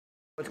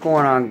What's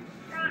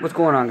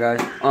going on,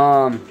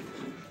 guys?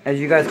 As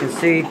you guys can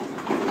see,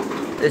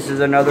 this is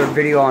another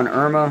video on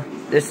Irma.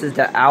 This is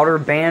the outer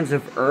bands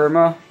of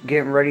Irma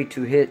getting ready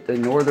to hit the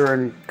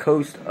northern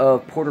coast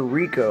of Puerto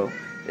Rico.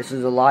 This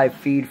is a live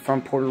feed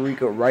from Puerto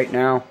Rico right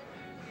now,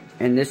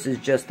 and this is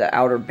just the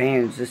outer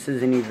bands. This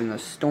isn't even the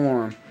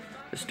storm.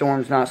 The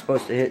storm's not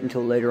supposed to hit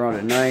until later on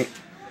at night,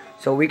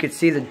 so we could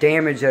see the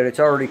damage that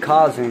it's already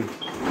causing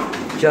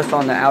just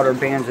on the outer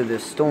bands of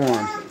this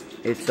storm.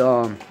 It's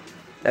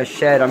that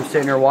shed, I'm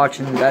sitting here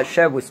watching, that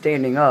shed was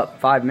standing up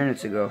 5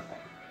 minutes ago,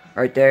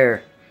 right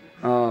there.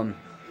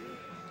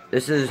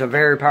 This is a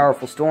very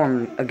powerful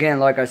storm. Again,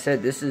 like I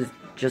said, this is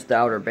just the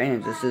outer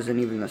bands. This isn't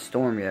even the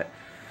storm yet.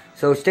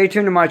 So stay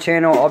tuned to my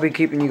channel. I'll be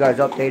keeping you guys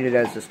updated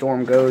as the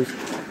storm goes.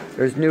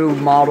 There's new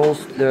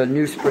models, the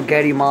new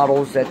spaghetti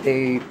models that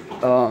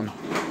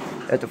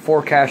that the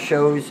forecast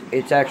shows.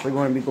 It's actually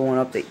going to be going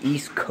up the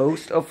east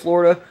coast of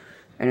Florida,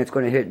 and it's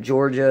going to hit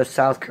Georgia,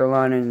 South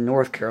Carolina, and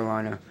North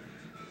Carolina.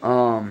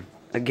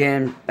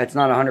 Again, that's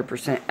not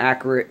 100%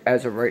 accurate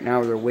as of right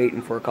now. They're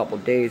waiting for a couple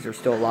days. There's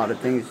still a lot of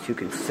things to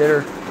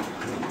consider.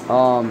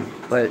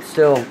 But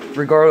still,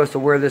 regardless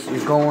of where this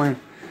is going,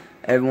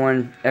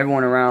 everyone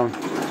around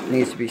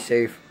needs to be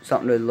safe.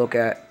 Something to look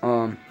at.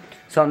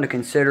 Something to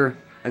consider.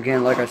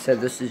 Again, like I said,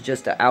 this is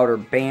just the outer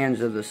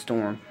bands of the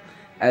storm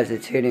as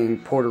it's hitting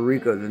Puerto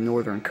Rico, the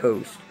northern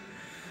coast.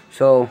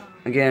 So,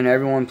 again,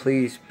 everyone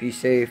please be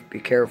safe, be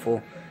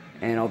careful,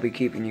 and I'll be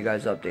keeping you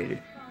guys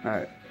updated.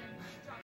 Alright.